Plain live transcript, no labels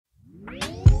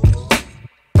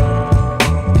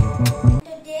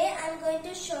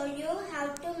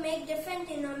make different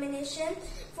denominations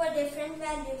for different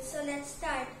values. So let's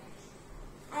start.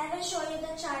 I will show you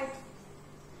the chart.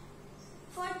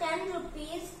 For 10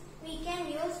 rupees, we can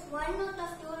use one note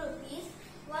of 2 rupees,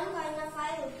 one coin of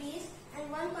 5 rupees,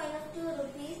 and one coin of 2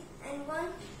 rupees, and one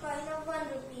coin of 1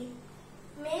 rupee.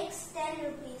 Makes 10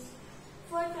 rupees.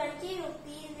 For 20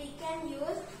 rupees, we can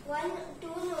use two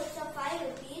notes of 5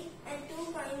 rupees and 2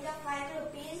 coins of 5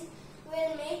 rupees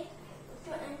will make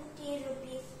 20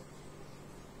 rupees.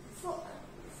 For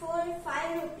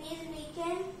 5 rupees, we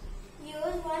can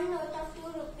use one note of 2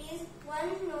 rupees,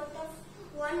 one note of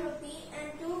 1 rupee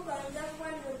and 2 coins of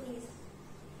 1 rupees.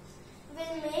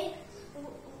 Will make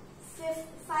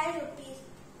 5 rupees.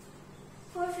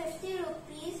 For 50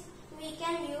 rupees, we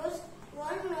can use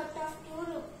one note of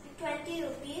 20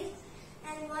 rupees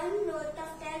and one note of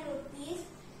 10 rupees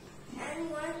and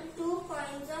two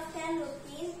coins of 10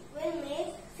 rupees will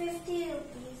make 50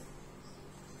 rupees.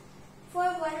 For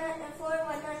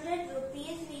 100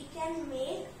 rupees, we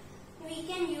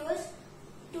can use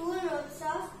two notes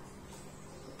of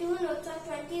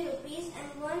 20 rupees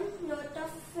and one note of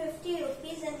 50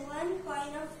 rupees and one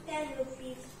coin of 10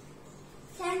 rupees.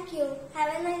 Thank you.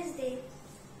 Have a nice day.